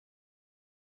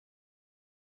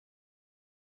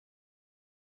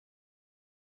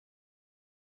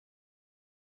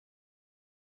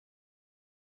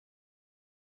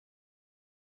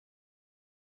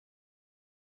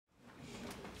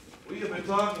have been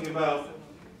talking about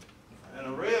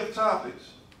an array of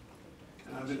topics,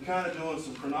 and I've been kind of doing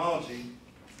some chronology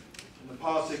in the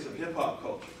politics of hip-hop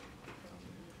culture.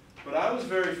 But I was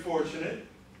very fortunate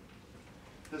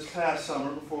this past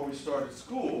summer, before we started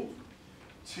school,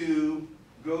 to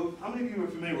go. How many of you are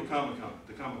familiar with Comic-Con,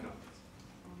 the Comic-Con?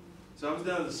 So I was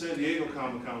down at the San Diego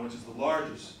Comic-Con, which is the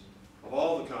largest of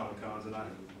all the Comic-Cons, and I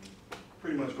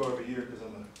pretty much go every year because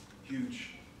I'm a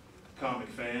huge comic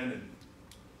fan, and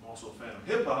I'm also a fan of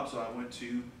hip-hop, so I went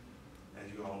to,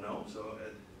 as you all know,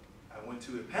 I went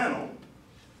to a panel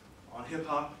on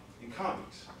hip-hop and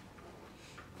comics.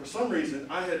 For some reason,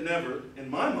 I had never, in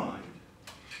my mind,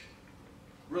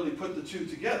 really put the two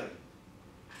together.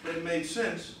 But it made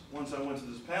sense once I went to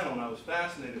this panel, and I was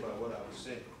fascinated by what I was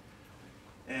seeing.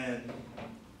 And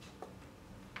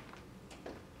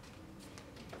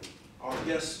our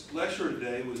guest lecturer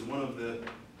today was one of the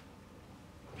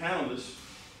panelists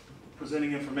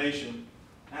presenting information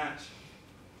at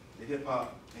the Hip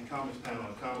Hop and Comics panel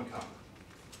at Comic-Con.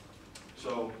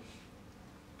 So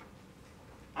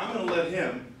I'm going to let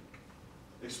him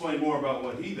explain more about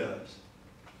what he does.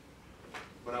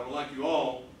 But I would like you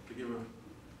all to give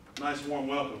a nice warm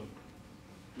welcome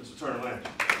to Mr. Turner Lange.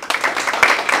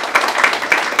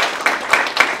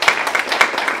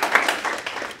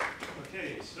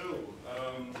 Okay, so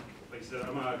like I said,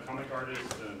 I'm a comic artist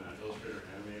and an illustrator,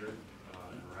 animator,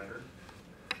 and writer.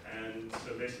 And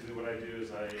so basically what I do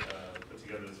is I put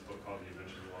together this book called The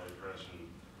Adventures of Wally Fresh. And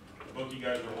the book you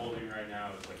guys are holding right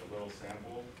now is like a little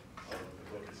sample of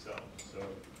the book itself. So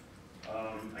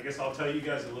I guess I'll tell you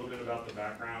guys a little bit about the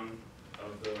background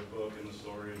of the book and the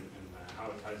story and how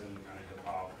it ties into kind of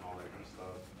hip-hop and all that kind of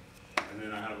stuff. And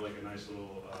then I have like a nice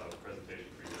little presentation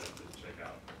for you guys to check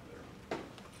out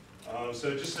later.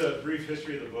 So just a brief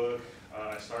history of the book.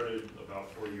 I started about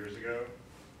 4 years ago,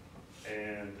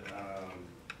 and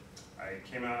I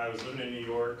came out, I was living in New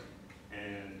York,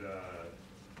 and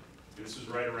this was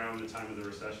right around the time of the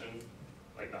recession,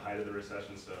 like the height of the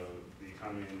recession, so the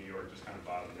economy in New York just kind of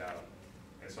bottomed out.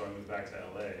 And so I moved back to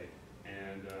LA,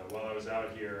 and while I was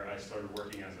out here, I started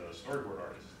working as a storyboard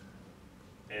artist.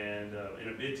 And in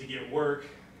a bid to get work,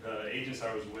 the agents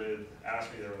I was with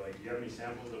asked me, they were like, do you have any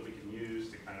samples that we can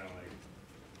use to kind of like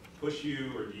push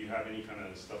you, or do you have any kind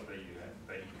of stuff that you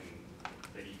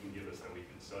can give us that we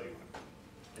can sell you on?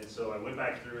 And so I went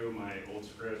back through my old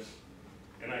scripts,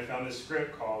 and I found this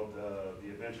script called The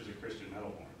Adventures of Christian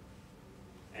Metalhorn.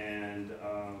 And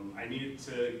I needed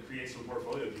to create some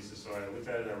portfolio pieces, so I looked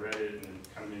at it, I read it, and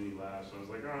it kind of made me laugh. So I was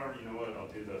like, oh, you know what, I'll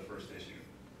do the first issue.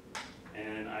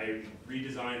 And I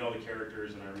redesigned all the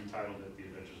characters, and I retitled it The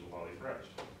Adventures of Wally Fresh.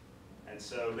 And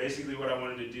so basically what I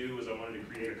wanted to do was I wanted to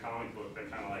create a comic book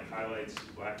that kind of like highlights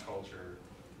black culture,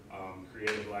 create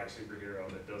a black superhero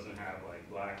that doesn't have like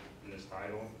black in his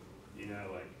title. You know,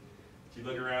 like if you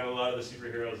look around a lot of the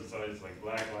superheroes, it's always like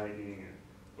Black Lightning and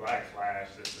Black Flash,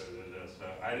 so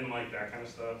I didn't like that kind of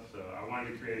stuff, so I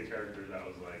wanted to create a character that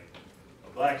was like a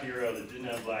black hero that didn't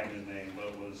have black in his name,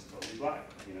 but was totally black,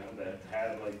 you know, that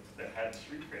had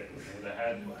street cred, you know, that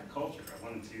had black culture.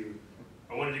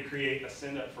 I wanted to create a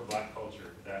send-up for black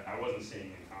culture that I wasn't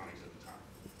seeing in comics at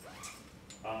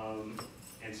the time.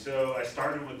 And so I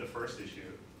started with the first issue,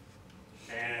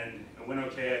 and it went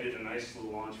okay. I did a nice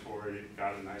little launch for it. It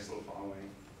got a nice little following.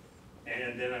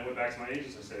 And then I went back to my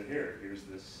agents and said, here's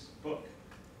this book.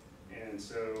 And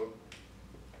so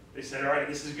they said, all right,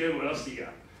 this is good, what else do you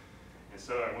got? And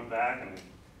so I went back and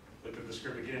I looked at the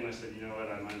script again, and I said, you know what,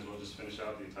 I might as well just finish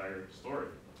out the entire story.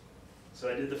 So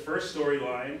I did the first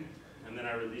storyline, and then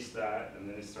I released that, and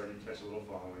then it started to catch a little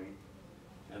following.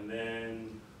 And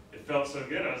then it felt so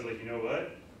good, I was like, you know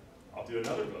what, I'll do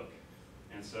another book.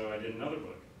 And so I did another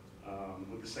book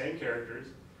with the same characters,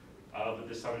 but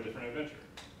this time a different adventure.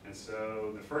 And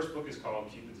so the first book is called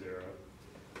Cupid Zero,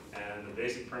 and the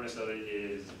basic premise of it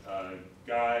is a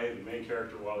guy, the main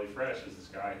character, Wally Fresh, is this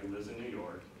guy who lives in New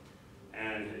York.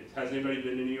 And has anybody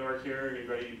been to New York here?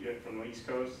 Anybody from the East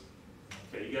Coast?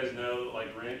 Okay, you guys know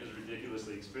like rent is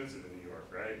ridiculously expensive in New York,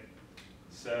 right?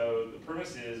 So the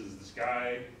premise is this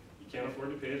guy, he can't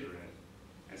afford to pay his rent,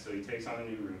 and so he takes on a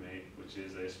new roommate, which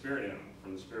is a spirit animal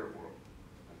from the spirit world,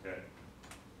 okay?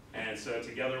 And so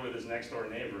together with his next door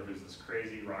neighbor, who's this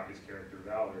crazy raucous character,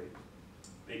 Valerie,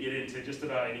 they get into just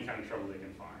about any kind of trouble they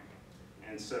can find.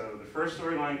 And so the first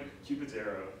storyline, Cupid's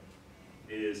Arrow,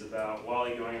 is about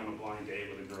Wally going on a blind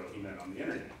date with a girl he met on the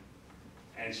internet.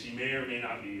 And she may or may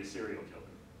not be a serial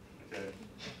killer,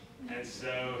 okay? And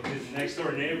so his next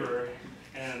door neighbor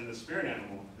and the spirit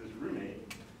animal, his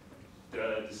roommate,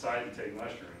 decide to take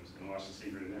mushrooms and watch The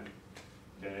Secret of Nim.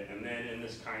 Okay, and then in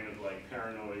this kind of like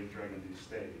paranoid, drug-induced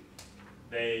state,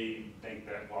 they think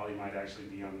that Wally might actually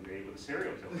be on a date with a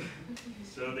serial killer.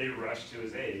 So they rush to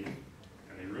his aid,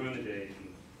 and they ruin the date, and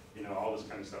you know, all this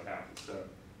kind of stuff happens. So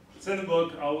it's in the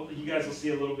book. You guys will see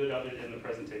a little bit of it in the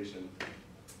presentation.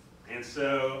 And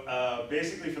so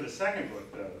basically for the second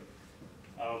book,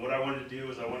 though, what I wanted to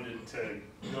do is I wanted to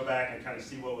go back and kind of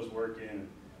see what was working, and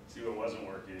see what wasn't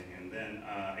working, and then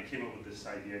I came up with this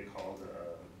idea called,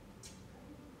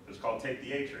 it was called Take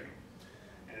the A Train.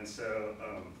 And so,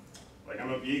 like,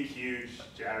 I'm a big, huge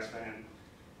jazz fan,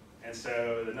 and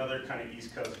so another kind of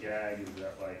East Coast gag is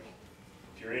that, like,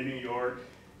 if you're in New York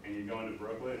and you're going to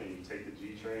Brooklyn and you take the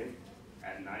G train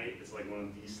at night, it's like one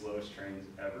of the slowest trains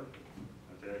ever,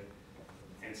 okay?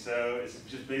 And so it's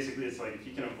just basically, it's like if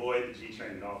you can avoid the G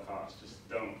train at all costs, just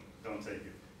don't take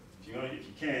it. If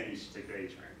you can, you should take the A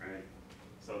train, right?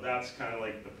 So that's kind of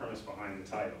like the premise behind the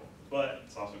title. But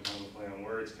it's also kind of a play on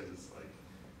words because it's like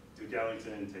Duke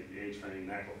Ellington, take the A train,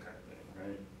 that whole kind of thing,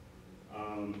 right?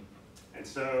 And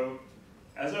so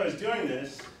as I was doing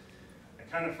this, I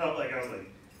kind of felt like I was like,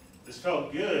 this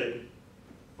felt good,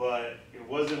 but it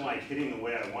wasn't like hitting the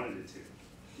way I wanted it to.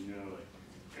 You know, like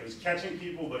it was catching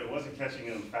people, but it wasn't catching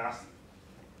them fast enough.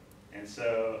 And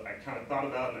so I kind of thought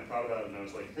about it, and I thought about it, and I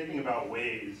was like thinking about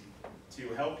ways to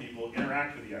help people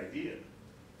interact with the idea.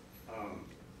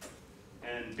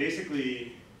 And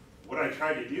basically, what I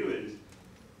tried to do is,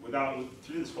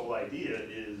 through this whole idea,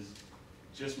 is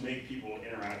just make people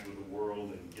interact with the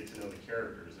world and get to know the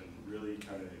characters and really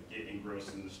kind of get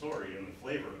engrossed in the story and the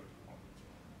flavor.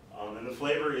 And the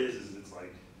flavor is it's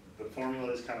like, the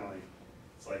formula is kind of like,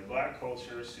 it's like black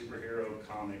culture, superhero,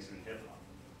 comics, and hip hop.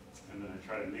 And then I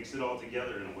try to mix it all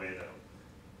together in a way that'll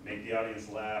make the audience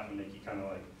laugh and make you kind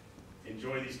of like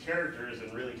enjoy these characters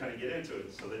and really kind of get into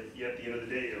it, so that at the end of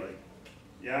the day you're like,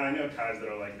 yeah, I know guys that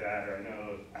are like that, or I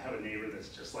know I have a neighbor that's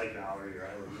just like Valerie, or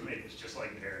I have a roommate that's just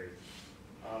like Barry.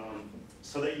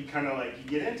 So that you kind of like, you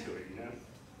get into it, you know?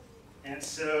 And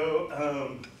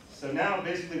so, so now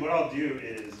basically what I'll do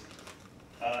is,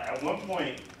 at one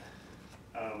point,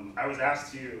 I was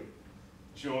asked to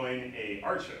join a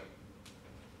art show.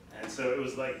 And so it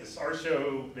was like this art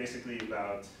show basically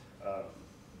about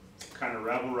kind of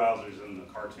rabble-rousers in the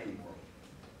cartoon world.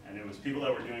 And it was people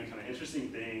that were doing kind of interesting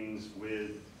things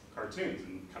with cartoons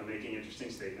and kind of making interesting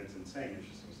statements and saying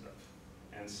interesting stuff.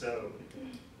 And so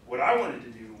what I wanted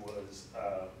to do was,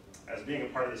 as being a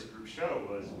part of this group show,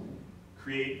 was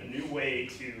create a new way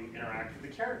to interact with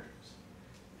the characters.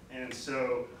 And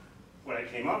so what I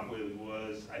came up with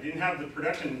was, I didn't have the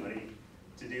production money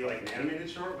to do like an animated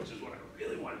short, which is what I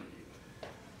really wanted to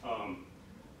do.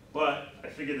 But I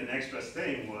figured the next best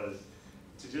thing was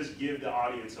to just give the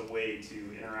audience a way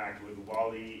to interact with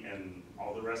Wally and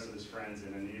all the rest of his friends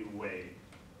in a new way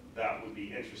that would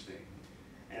be interesting.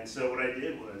 And so what I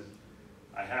did was,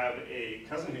 I have a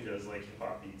cousin who does like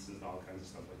hip-hop beats and all kinds of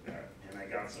stuff like that, and I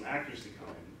got some actors to come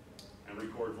in and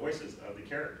record voices of the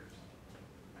characters.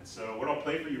 And so what I'll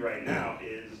play for you right now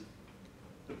is,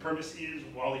 the premise is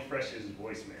Wally Fresh's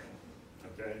voicemail,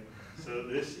 okay? So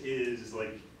this is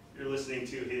like, you're listening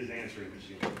to his answering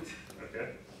machine,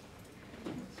 okay?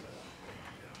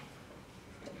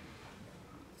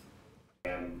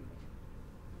 And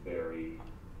very.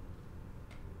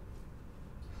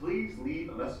 Please leave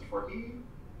a message for he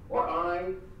or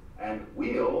I, and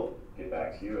we'll get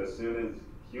back to you as soon as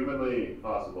humanly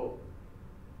possible.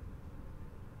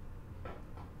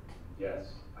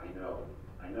 Yes, I know.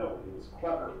 It was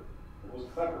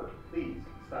clever. Please,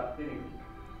 stop hitting me.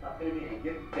 Stop hitting me and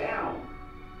get down.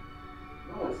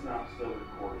 No, it's not still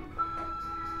recording.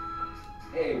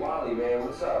 Hey, Wally, man,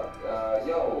 what's up?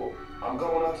 Yo, I'm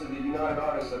going up to the United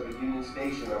Artists up at Union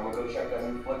Station. I'm gonna go check that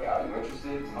new flick out. You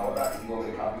interested? Holler back if you want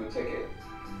me to copy you a ticket.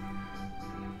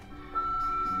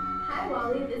 Hi,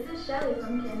 Wally. This is Shelly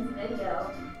from Ken's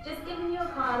Video. Just giving you a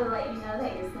call to let you know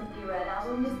that your Simply Red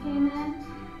album just came in.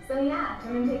 So yeah,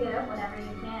 come and pick it up whenever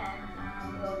you can.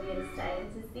 We'll be excited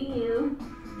to see you.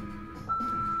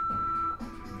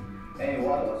 Hey,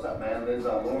 Wally, what's up, man? There's a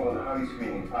Laurel and Hardy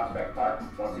screening in Prospect Park.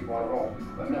 Want to see Paul roll?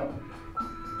 Let me know.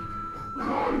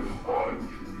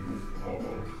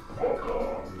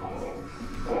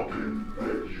 Fucking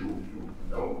bet you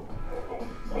know.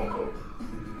 I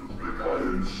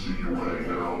didn't see you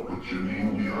hanging out with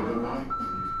Janine the other night.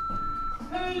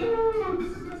 Hello,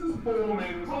 this is Mrs.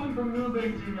 Foreman, calling from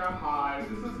Millbank Junior High.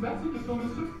 This message is from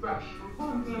Mr. Fresh. We're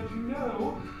calling to let you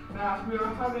know that we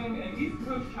are having an East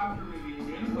Coast chapter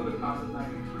reunion for the class of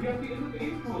 93 at the end of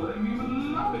April, and we would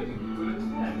love it if you would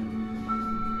attend.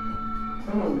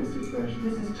 Hello, Mr. Fresh.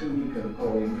 This is Tamika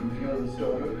calling from the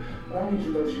Illustrator. I need to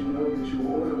let you know that your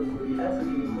order for the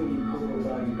African Queen Cocoa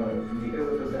Body Butter from the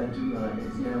Erica Bantu line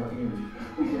is now in.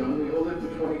 We can only hold it for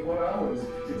 24 hours.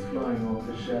 It's flying off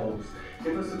the shelves.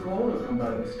 Give us a call or come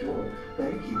by the store.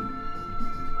 Thank you.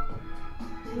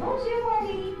 Bonjour,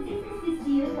 Wally. This is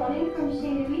Cecile calling from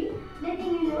chez Louis, letting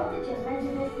you know that your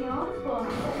reservations for...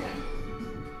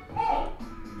 Hey!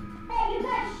 Hey, you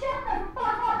guys shut the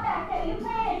fuck up back there! You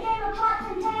playing a game of pots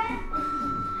and pans?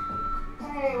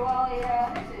 Hey, Wally,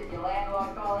 this is your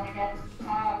landlord calling again.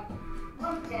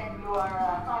 Once again, you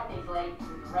are 5 days late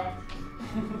with the rent.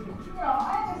 You know,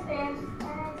 I understand.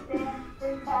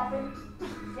 Things happen.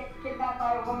 Get kidnapped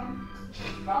by a woman.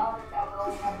 God, that was all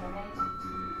you have for me.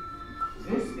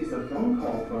 This is a phone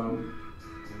call from...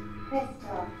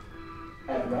 Crystal.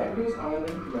 At Rikers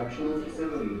Island Correctional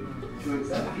Facility. To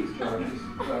accept these charges,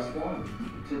 press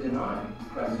 1. To deny,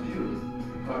 press 2.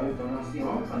 Para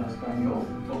información en español,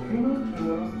 oprima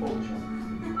número 8.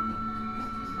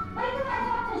 Why do I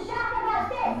have to shout about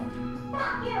this?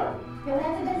 Fuck you! Your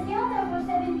reservations are for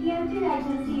 7 p.m. tonight.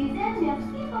 We'll see you then.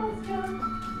 Merci, bonjour.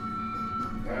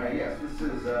 Yes, this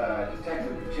is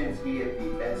Detective Kaczynski at the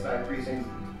Bedside Precinct.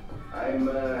 I'm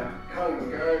calling in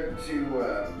regard to a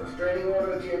restraining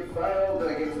order that you had filed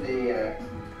against a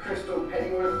Crystal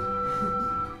Pennyworth.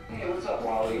 Hey, what's up,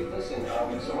 Wally? Listen,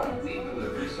 so my weed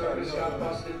delivery service got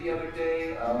busted the other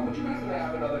day. Would you happen to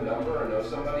have another number or know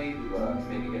somebody who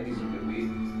maybe get me some good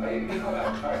weed? You can call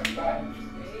back. All right, bye.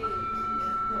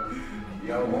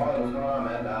 Yo, Wally, what's going on,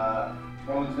 man?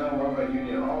 Phone's done, we're over at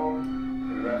Union Hall. We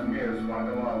grab some beers, want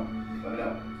to come along? Let me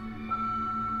know.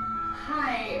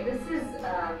 Hi, this is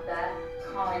Beth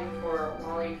calling for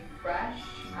Wally Fresh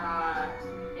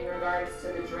in regards to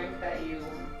the drink that you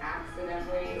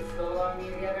accidentally spilled on me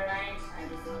the other night. I'm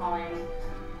just calling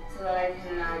so that I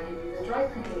can give you the dry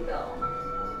cleaning bill.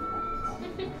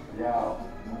 Yo,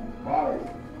 Wally,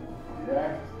 you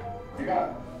there? You got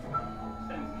it.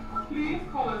 Please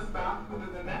call us back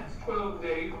within the next 12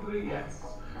 days with a yes.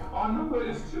 Our number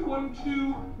is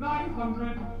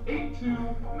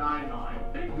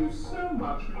 212-900-8299. Thank you so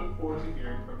much. We look forward to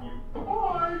hearing from you.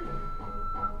 Bye-bye.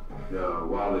 Yo,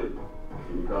 Wally,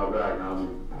 can you call back, homie?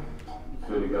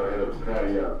 Finna go hit up the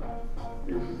patio.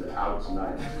 This is out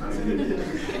tonight. I need it.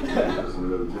 That's some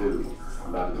little dude. I'm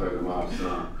about to play them off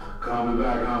some. Call me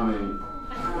back, homie.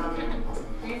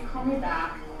 Please call me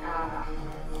back.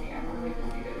 Let's see, I'm really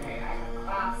busy today. I have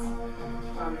class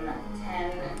from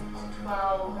 10 to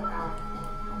 12.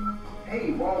 Hey,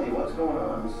 Wally, what's going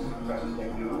on? This is Professor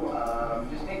Stingu.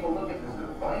 Just take a look at this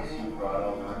device you brought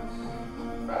over.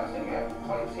 It's fascinating. I haven't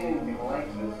quite seen anything like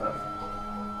this.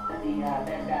 At the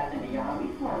Bed Bath & Beyond, we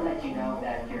just want to let you know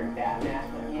that your bath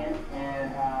master in, and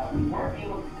we weren't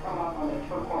able to come up on the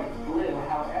turquoise blue.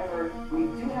 However, we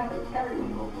do have the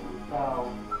periwinkle blue, so...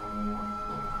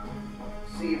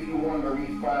 See if you want to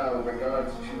refile in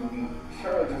regards to the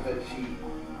charges that she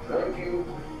drug you,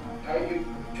 tied you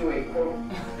to a, quote,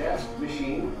 death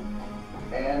machine,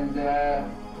 and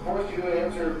forced you to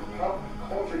answer pop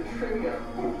culture trivia.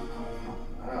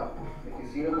 Wow, think you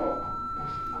see them all.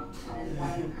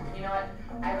 You know what?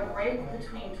 I have a break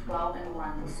between 12 and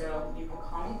 1, so you can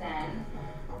call me then.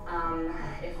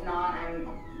 If not, I'm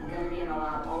going to be in the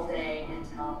lab all day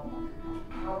until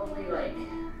probably like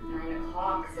 9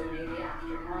 o'clock, so maybe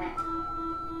after 9.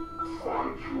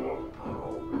 Find you up,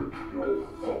 girl. Rip your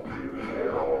fucking head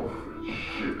off and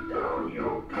shit down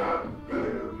your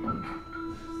goddamn...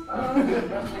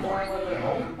 Just flying with it.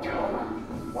 Oh,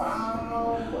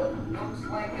 wow, looks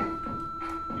like it.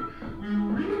 We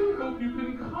really hope you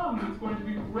can come. It's going to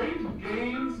be great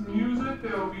games, music,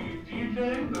 there will be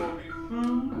DJing, there will be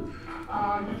food.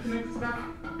 You can expect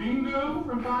bingo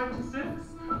from 5 to 6.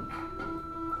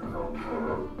 I'm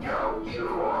gonna gouge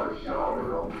your eyes out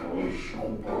and I'm gonna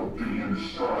scoop up the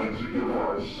insides of your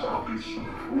eye sockets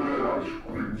with an ice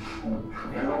cream scoop.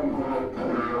 And I'm gonna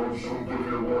put it on some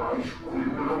vanilla ice cream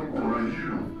and I'm gonna hit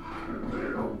you. And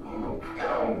then I'm gonna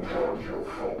pound on your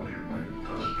fucking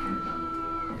intestines.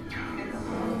 It's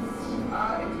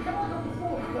kind of a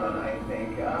point gun, I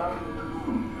think. Yeah,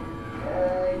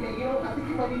 you know, I think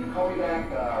you might need to call me back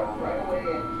right away.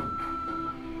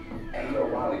 Hey, yo,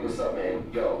 Wally, what's up, man?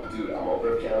 Yo, dude, I'm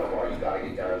over at Piano Bar. You gotta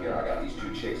get down here. I got these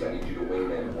 2 chicks. I need you to wing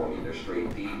them for me. They're straight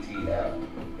DTF.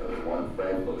 Yo, the one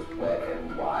friend looks wet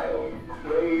and wild.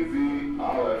 Crazy.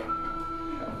 Holler.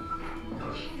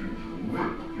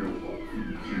 Rip your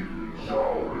fucking kidneys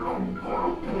out and I'm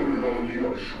gonna put it on the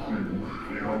ice cream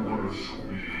and I'm gonna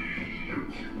squeeze your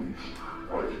kidneys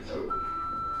right through.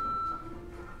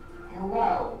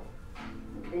 Hello.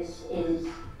 This is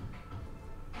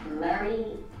Murray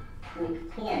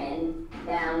McTiernan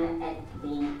down at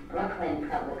the Brooklyn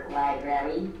Public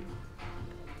Library.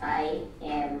 I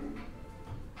am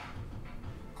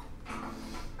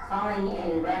calling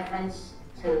in reference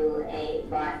to a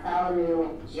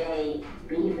Bartholomew J.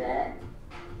 Beaver.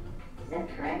 Is that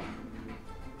correct?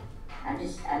 I'm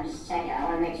just checking. I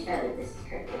want to make sure that this is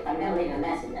correct. If I'm going to leave a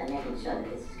message, I'm making sure that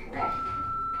this is correct.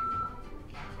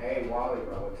 Hey, Wally,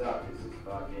 bro, what's up? This is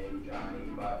fucking Johnny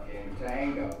fucking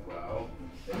Tango, bro.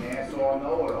 The Nassau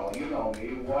know-it-all. You know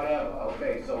me, whatever.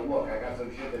 Okay, so look, I got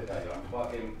some shit to tell you. I'm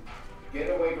fucking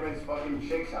getting away from this fucking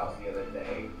chick's house the other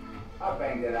day. I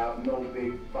banged it out, no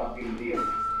big fucking deal.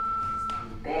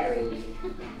 Barry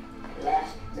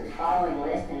left the following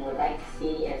list and would like to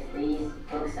see if these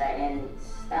books are in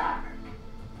stock.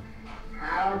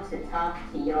 How to Talk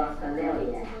to Your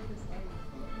Familiar.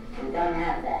 We don't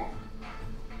have that.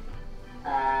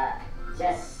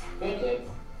 Just Stick It.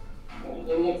 An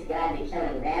Idiot's Guide to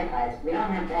Killing Vampires. We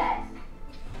don't have that.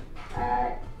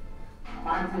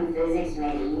 Quantum Physics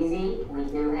Made Easy. We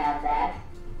do have that.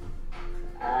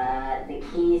 The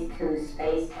Keys to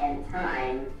Space and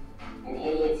Time. An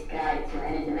Idiot's Guide to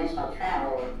Interdimensional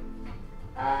Travel.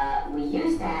 We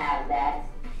used to have that,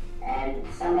 and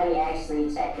somebody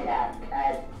actually checked it out.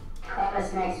 Call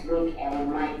us next week and we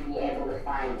might be able to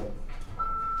find it.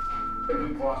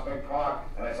 In Prospect Park,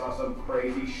 and I saw some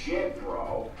crazy shit,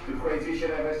 bro. The craziest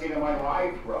shit I've ever seen in my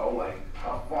life, bro. Like,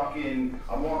 I'm walking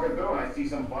through and I see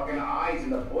some fucking eyes in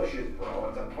the bushes, bro.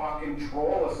 It's a fucking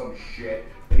troll or some shit.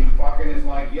 And he fucking is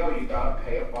like, yo, you gotta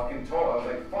pay a fucking toll. I was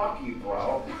like, fuck you,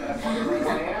 bro. And I fucking ripped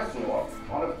my ass off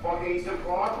on a fucking Eastern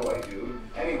Parkway, dude.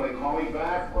 Anyway, call me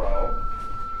back, bro.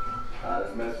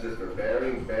 This message is for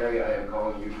Barry. Barry, I am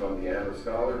calling you from the Amber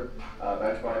Scholar.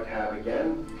 Benchmark tab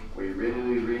again. We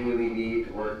really, really need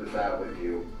to work this out with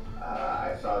you.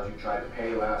 I saw that you tried to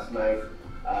pay last night.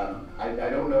 I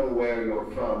don't know where you're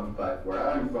from, but where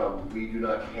I'm from, we do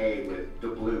not pay with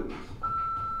doubloons.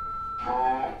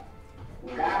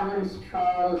 Goblins,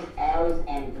 Trolls, Elves,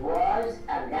 and Dwarves,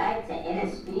 a guide to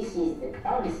interspecies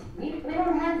diplomacy. We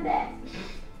don't have that.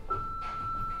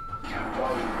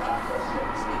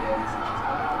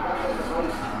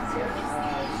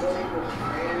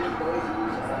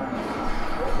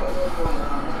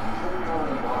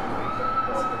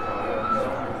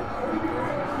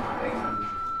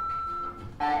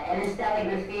 Interstellar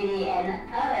graffiti and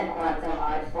other quantum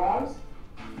art forms.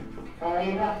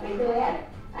 Funny enough, we do have.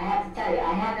 I have to tell you,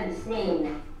 I haven't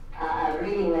seen a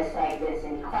reading list like this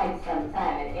in quite some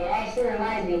time. It actually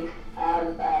reminds me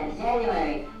of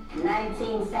January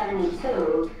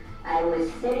 1972. I was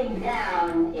sitting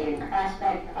down in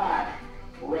Prospect Park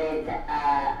with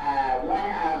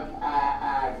one of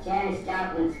Janis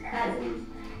Joplin's cousins.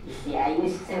 You see, I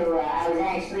was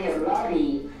actually a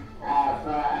roadie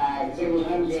for Jimi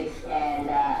Hendrix and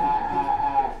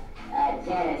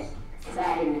Janis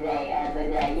back in the day, but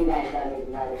you guys don't need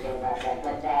to know anything about that.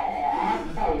 But I have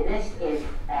to tell you, this is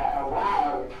a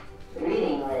wild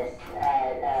reading list.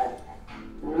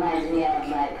 Reminds me of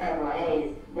my Purple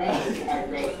Haze days, as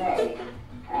they say.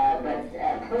 But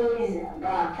please,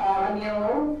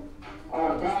 Bartholomew or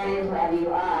Barry, whoever you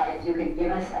are, if you could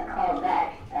give us a call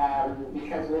back,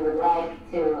 because we would like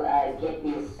to get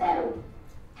these settled.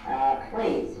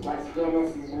 Please, once again,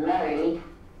 this is Murray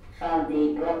from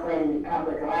the Brooklyn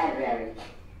Public Library.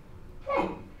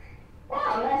 Wow,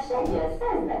 I'm not sure it says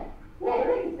that. Yeah,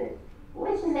 look at this.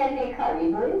 Which is that called? You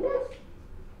believe this?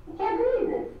 You can't believe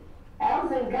this.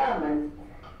 Elves and Goblins,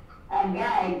 a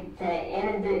guide to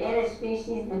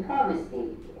interspecies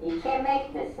diplomacy. You can't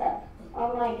make this up.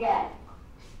 Oh my God.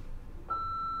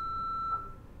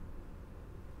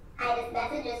 Hi, this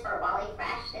message is for Wally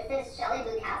Fresh. This is Shelley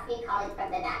Bukowski calling from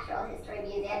the Natural History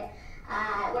Museum.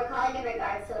 We're calling in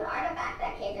regards to an artifact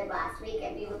that came in last week,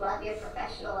 and we would love your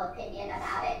professional opinion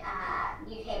about it.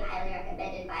 You came highly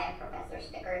recommended by a Professor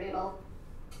Snickerdoodle.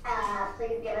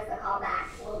 Please give us a call back.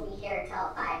 We'll be here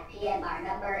till 5 p.m. Our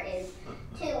number is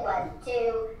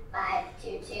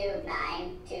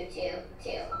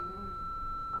 212-522-9222.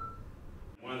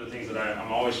 One of the things that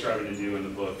I'm always striving to do in the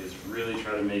book is really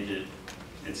try to make it,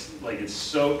 it's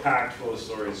so packed full of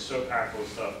stories, so packed full of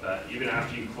stuff that even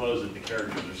after you close it, the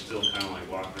characters are still kind of like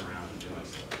walking around and doing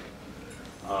stuff.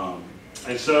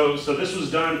 And so this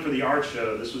was done for the art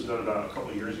show. This was done about a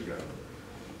couple of years ago.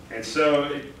 And so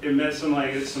it met some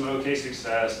okay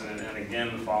success, and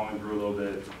again the following grew a little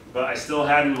bit, but I still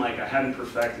hadn't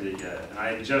perfected it yet, and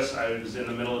I was in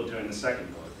the middle of doing the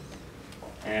second book,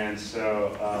 and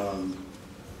so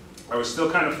I was still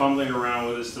kind of fumbling around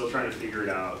with it, still trying to figure it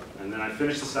out, and then I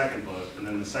finished the second book, and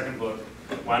then the second book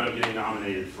wound up getting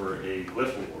nominated for a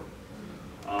Glyph Award.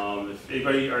 If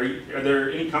anybody, are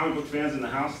there any comic book fans in the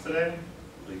house today?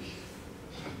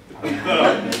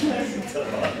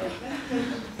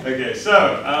 Okay,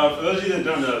 so for those of you that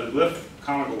don't know, the Glyph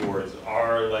comic awards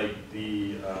are like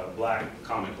the Black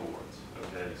Comic Awards.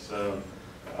 Okay, so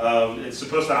it's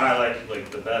supposed to highlight like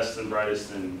the best and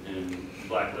brightest in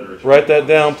Black literature. Write that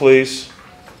down, please.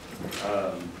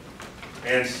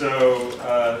 And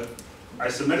so I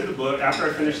submitted the book after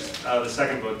I finished the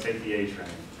second book, Take the A Train.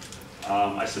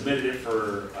 I submitted it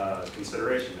for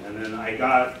consideration, and then I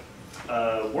got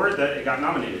word that it got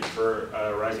nominated for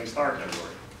a Rising Star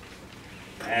category.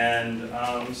 And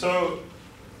so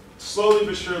slowly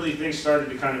but surely things started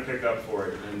to kind of pick up for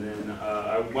it, and then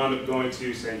I wound up going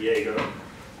to San Diego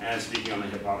and speaking on the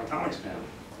Hip Hop and Comics panel.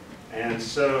 And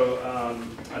so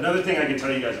another thing I can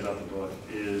tell you guys about the book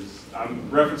is I'm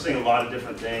referencing a lot of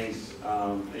different things.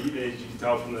 As you can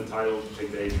tell from the title,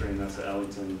 Take the A Train, that's the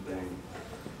Ellington thing.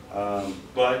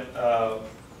 But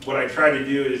what I try to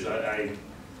do is I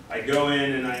go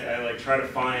in and I like try to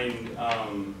find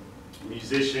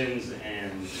musicians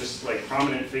and just like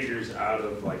prominent figures out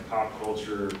of like pop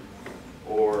culture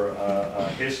or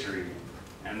history,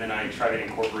 and then I try to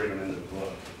incorporate them into the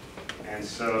book. And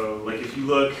so, like, if you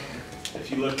look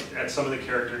at some of the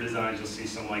character designs, you'll see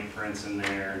some like Prince in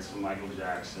there and some Michael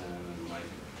Jackson, and like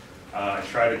I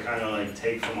try to kind of like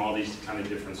take from all these kind of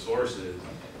different sources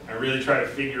and really try to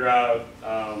figure out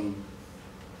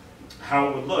how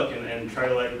it would look, and try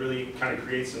to like really kind of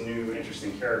create some new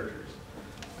interesting characters.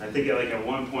 I think at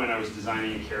one point I was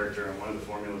designing a character, and one of the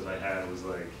formulas I had was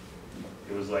like,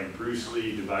 it was like Bruce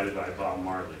Lee divided by Bob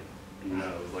Marley. You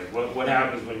know, like what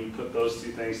happens when you put those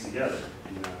two things together?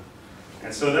 You know,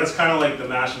 and so that's kind of like the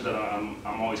mashup that I'm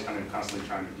always kind of constantly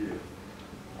trying to do.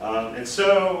 And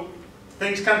so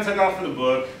things kind of took off for the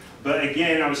book, but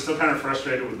again, I was still kind of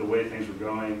frustrated with the way things were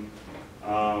going.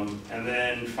 And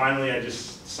then finally, I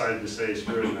just decided to say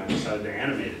screw it, and I decided to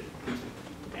animate it.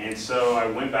 And so I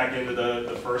went back into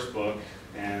the first book,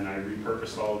 and I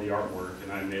repurposed all the artwork,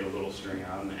 and I made a little string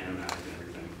out and the animatic and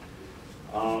everything.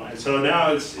 And so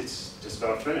now it's just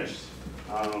about finished.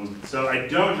 So I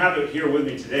don't have it here with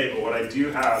me today, but what I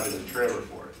do have is a trailer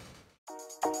for it.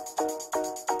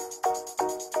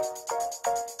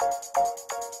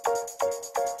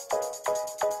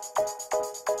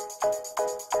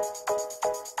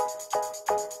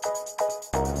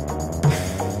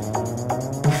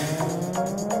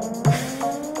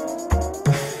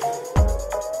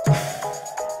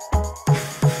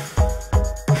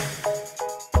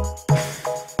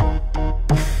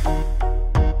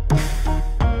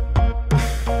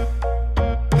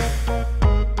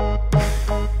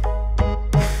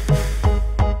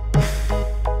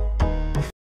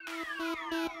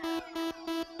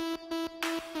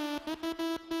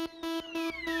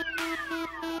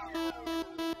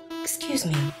 Excuse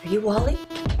me, are you Wally?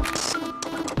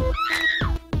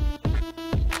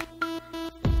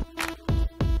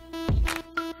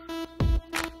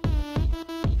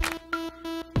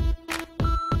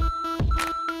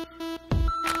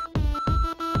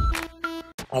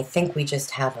 I think we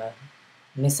just have a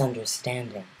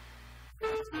misunderstanding.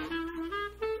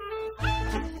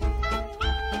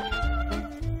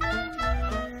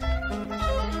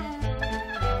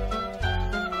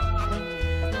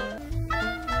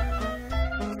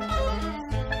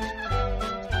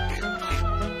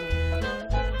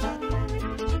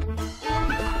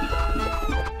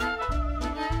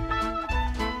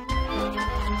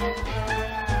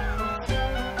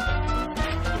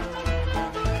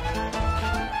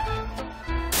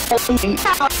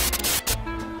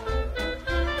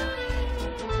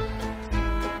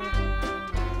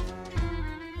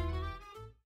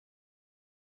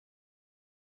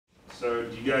 So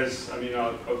do you guys, I mean,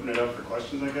 I'll open it up for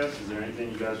questions, I guess. Is there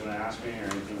anything you guys want to ask me or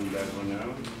anything you guys want to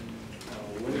know?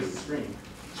 When is the screening?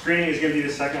 Screening is going to be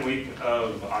the second week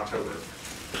of October.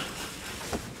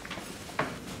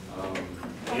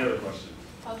 Any other questions?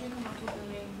 How did you come up with the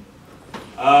name?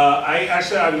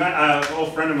 I met an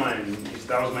old friend of mine.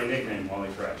 That was my nickname, Wally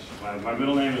Fresh. My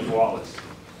middle name is Wallace.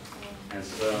 And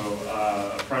so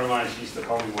a friend of mine, she used to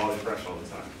call me Wally Fresh all the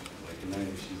time. Like, and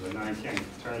then she's like, no, you can't.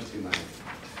 Turns too nice.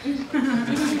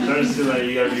 Turns to like,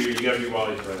 you gotta be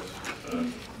Wally Fresh. So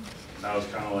that was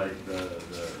kind of like the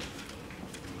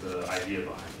idea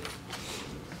behind it.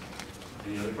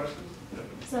 Any other questions?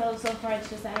 So far it's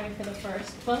just animated for the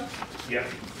first book? Yeah,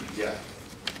 yeah.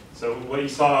 So what you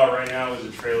saw right now is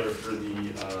a trailer for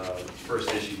the first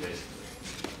issue, basically.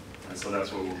 And so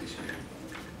that's what we'll be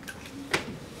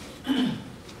screening.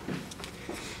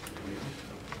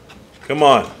 Come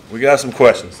on, we got some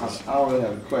questions. I don't really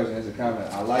have a question, it's a comment.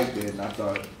 I liked it and I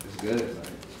thought it's good.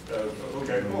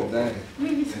 Okay, cool.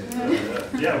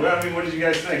 Yeah, well, I mean, what did you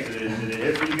guys think? Did it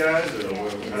hit for you guys? Or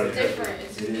It's different,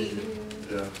 it's unique.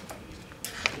 Yeah.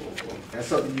 That's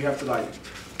something you have to like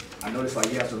I noticed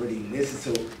like you have to really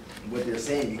listen to what they're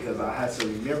saying because I had to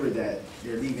remember that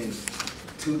they're leaving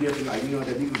two different, like, you know,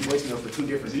 they're leaving voicemails for two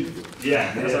different people.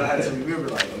 Yeah. And so I had to remember,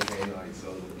 like, okay, like,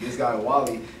 so this guy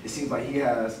Wally, it seems like he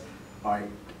has, like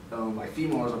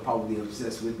females are probably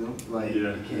obsessed with him, like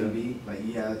it can be, like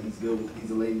he's good, he's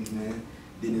a ladies' man.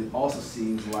 Then it also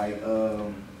seems like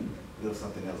there was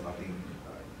something else I think.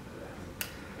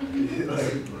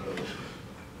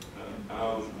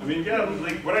 I mean, yeah,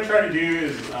 like what I try to do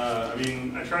is, I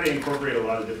mean, I try to incorporate a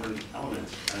lot of different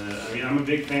elements. I mean, I'm a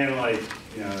big fan of like,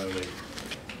 you know, like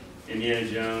Indiana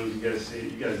Jones. You guys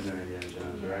know Indiana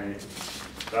Jones, right?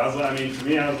 So I was like, I mean, for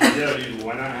me, I was like, yeah, dude,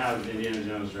 why not have Indiana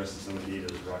Jones dressed as somebody who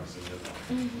does rock and hip hop?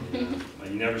 You know? Like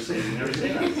you never seen that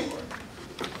before.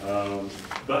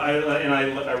 But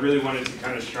I really wanted to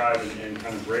kind of strive and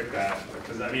kind of break that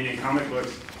because I mean, in comic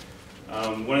books.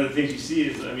 One of the things you see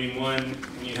is, I mean, when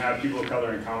you have people of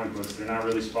color in comic books, they're not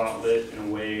really spotlit in a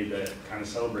way that kind of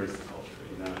celebrates the culture,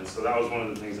 you know. And so that was one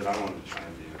of the things that I wanted to try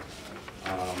and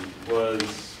do,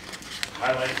 was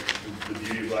highlight the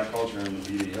beauty of black culture and the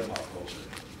beauty of hip hop culture.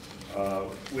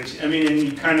 Which, I mean, and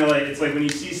you kind of like, it's like when you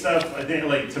see stuff, I think,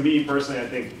 like, to me personally, I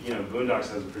think, you know, Boondocks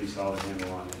has a pretty solid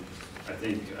handle on it. I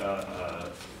think,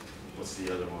 what's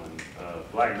the other one?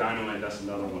 Black Dynamite, that's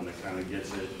another one that kind of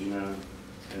gets it, you know.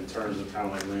 In terms of kind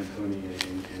of like lampooning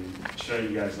and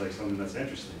showing you guys like something that's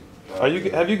interesting.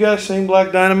 Have you guys seen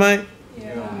Black Dynamite?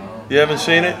 Yeah. You haven't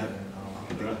seen it?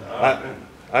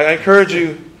 I encourage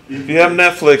you, if you have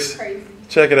Netflix,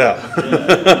 check it out.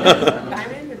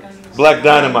 Black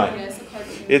Dynamite.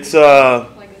 It's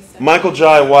Michael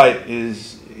Jai White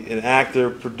is an actor,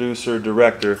 producer,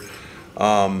 director.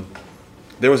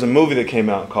 There was a movie that came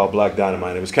out called Black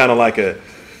Dynamite. It was kind of like a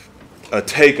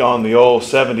take on the old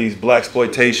 70s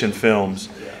blaxploitation films,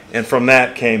 and from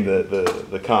that came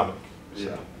the comic.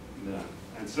 Yeah, yeah.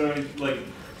 And so like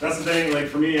that's the thing. Like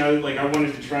for me, I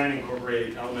wanted to try and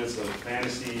incorporate elements of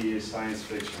fantasy, science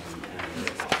fiction,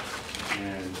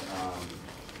 and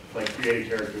like create a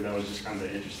character that was just kind of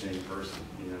an interesting person.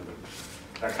 You know,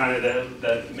 that kind of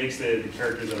that makes the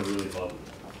characters that are really lovable.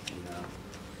 You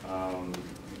know,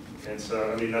 and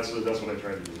so I mean that's what I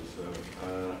try to do. So I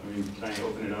mean, can I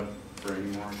open it up for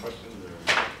any more questions? Or?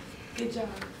 Good job.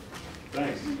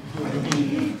 Thanks.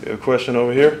 You have a question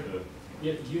over here?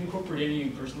 Yeah, do you incorporate any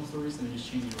personal stories and then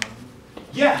just change it around?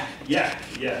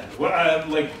 Yeah. What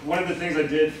like one of the things I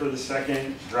did for the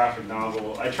second graphic novel,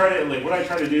 what I try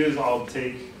to do is I'll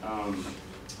take kind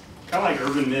of like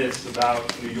urban myths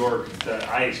about New York that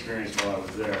I experienced while I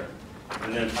was there,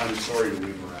 and then find a story to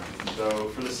weave around. So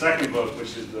for the second book,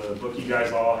 which is the book you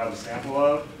guys all have a sample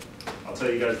of, I'll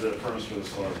tell you guys the premise for the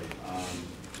story.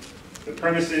 The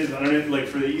premise is, I don't know, like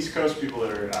for the East Coast people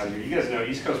that are out here, you guys know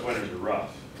East Coast winters are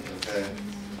rough. Okay,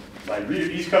 like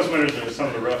East Coast winters are some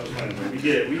of the roughest winters.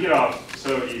 We get off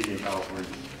so easy in California,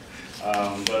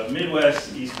 but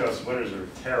Midwest East Coast winters are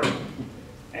terrible.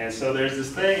 And so there's this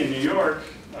thing in New York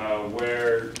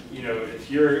where, you know,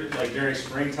 if you're like during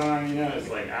springtime, you know, it's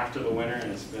like after the winter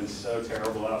and it's been so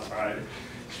terrible outside.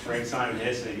 Springtime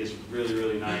hits and it gets really,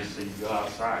 really nice, so you go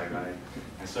outside, right?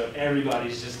 And so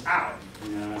everybody's just out,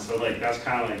 you know. And so like that's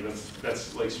kind of like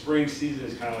that's like spring season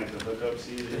is kind of like the hookup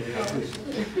season, you know.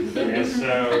 And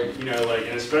so you know, like,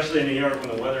 and especially in New York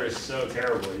when the weather is so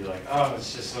terrible, you're like, oh,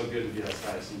 it's just so good to be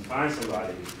outside. So you find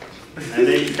somebody, and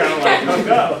then you kind of like hook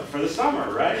up for the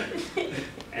summer, right?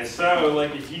 And so,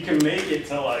 like, if you can make it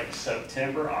to like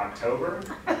September, October,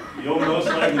 you'll most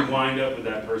likely wind up with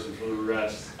that person for the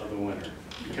rest of the winter.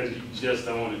 Because you just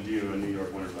don't want to do a New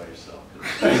York winter by yourself.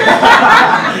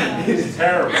 It's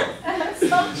terrible.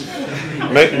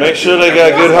 Make sure they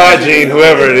got good hygiene,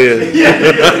 whoever it is.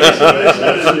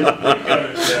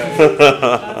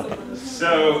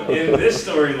 So in this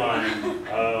storyline,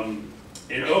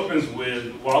 it opens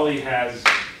with Wally has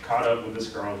caught up with this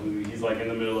girl who he's like in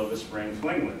the middle of a spring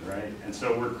fling with, right? And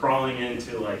so we're crawling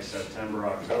into like September,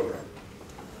 October.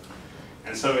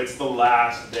 And so it's the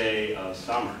last day of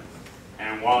summer.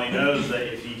 And Wally knows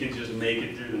that if he can just make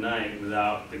it through the night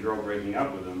without the girl breaking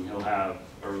up with him, he'll have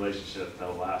a relationship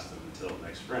that'll last him until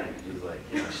next spring. And he's like,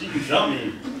 you know, she can dump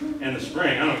me in the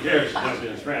spring. I don't care if she dumps me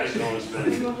in the spring. I just don't want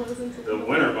to spend the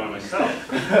winter by myself.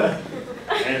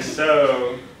 And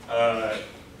so,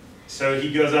 so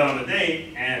he goes out on a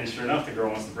date, and sure enough, the girl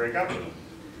wants to break up with him.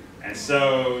 And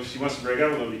so she wants to break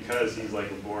up with him because he's like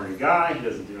a boring guy. He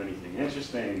doesn't do anything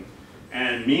interesting.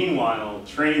 And meanwhile,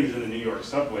 trains in the New York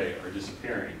subway are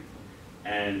disappearing.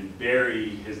 And Barry,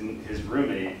 his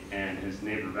roommate, and his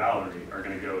neighbor Valerie are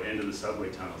going to go into the subway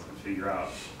tunnels and figure out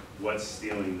what's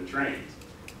stealing the trains.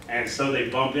 And so they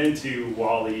bump into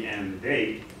Wally and the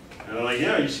date, And they're like,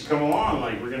 yeah, you should come along.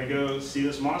 Like, we're going to go see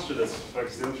this monster that's fucking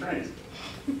stealing trains.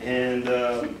 And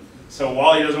so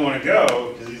Wally doesn't want to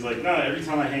go because he's like, no, every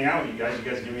time I hang out with you guys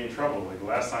get me in trouble. Like, the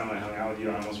last time I hung out with you,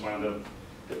 I almost wound up,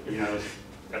 you know,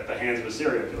 at the hands of a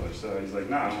serial killer. So he's like,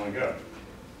 no, I don't want to go.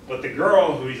 But the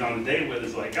girl who he's on the date with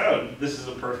is like, oh, this is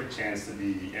a perfect chance to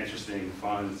be interesting,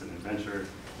 fun, it's an adventure,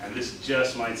 and this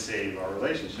just might save our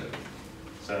relationship.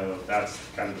 So that's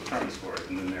kind of the premise for it,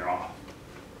 and then they're off.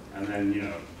 And then, you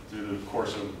know, through the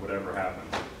course of whatever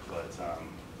happens. But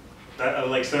that,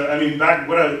 like, so I mean, back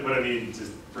what I mean to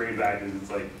bring it back is it's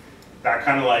like that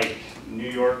kind of like New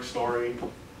York story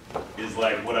is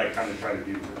like what I kind of try to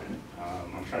do with it.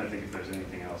 I'm trying to think if there's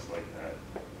anything else like that.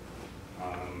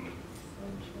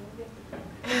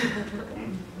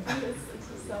 It's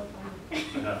just so funny.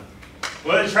 Yeah.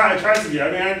 Well, it tries to be.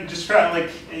 I mean, I just try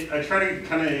I try to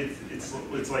kind of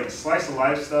it's like slice of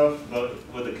life stuff, but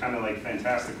with a kind of like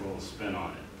fantastical spin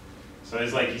on it. So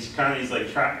it's like he's having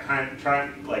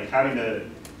to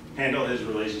handle his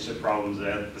relationship problems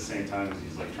at the same time as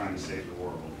he's like trying to save the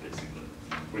world, basically.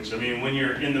 Which I mean, when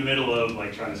you're in the middle of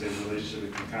like trying to save the relationship,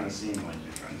 it can kind of seem like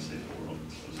you're trying to save the world.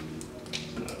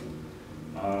 So,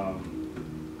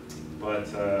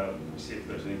 let's see if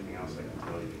there's anything else I can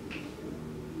tell you.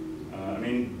 I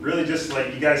mean, really just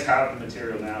like you guys have the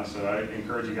material now, so I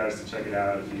encourage you guys to check it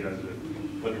out if you guys are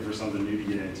looking for something new to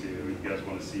get into, if you guys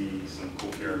want to see some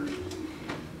cool characters.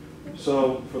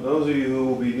 So for those of you who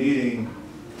will be needing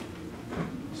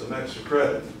some extra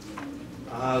credit,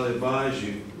 I highly advise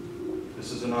you,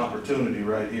 this is an opportunity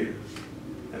right here.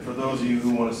 And for those of you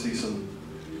who want to see some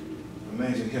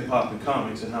amazing hip hop and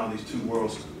comics and how these two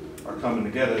worlds are coming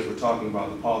together as we're talking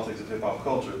about the politics of hip hop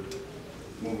culture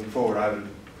moving forward,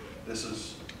 this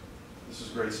is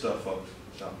great stuff, folks.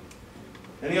 So,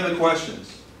 any other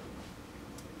questions?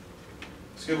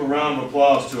 Let's give a round of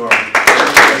applause to our.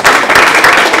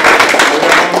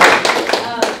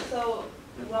 So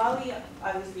Wally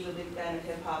obviously is a big fan of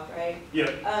hip hop, right?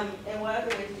 Yeah. And what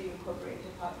other ways do you incorporate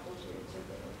hip hop culture into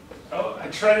the? Oh, I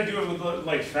try to do it with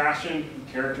like fashion,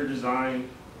 character design.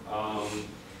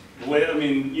 The way, I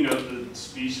mean, you know, the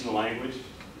speech and the language.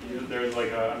 There's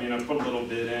like I put a little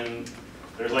bit in.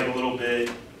 There's like a little bit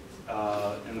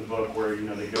in the book where, you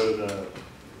know, they go to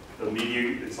the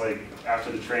media. It's like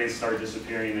after the trains start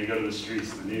disappearing, they go to the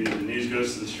streets. The news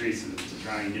goes to the streets to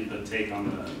try and get the take on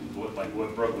what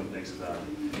Brooklyn thinks about it.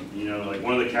 You know, like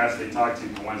one of the cats they talk to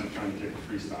winds up trying to kick a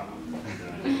freestyle.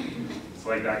 It's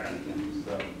like that kind of thing.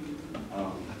 So,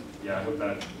 yeah, I hope that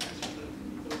answers it.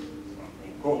 So,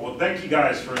 cool. Well, thank you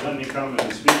guys for letting me come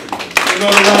and speak with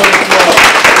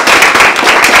you.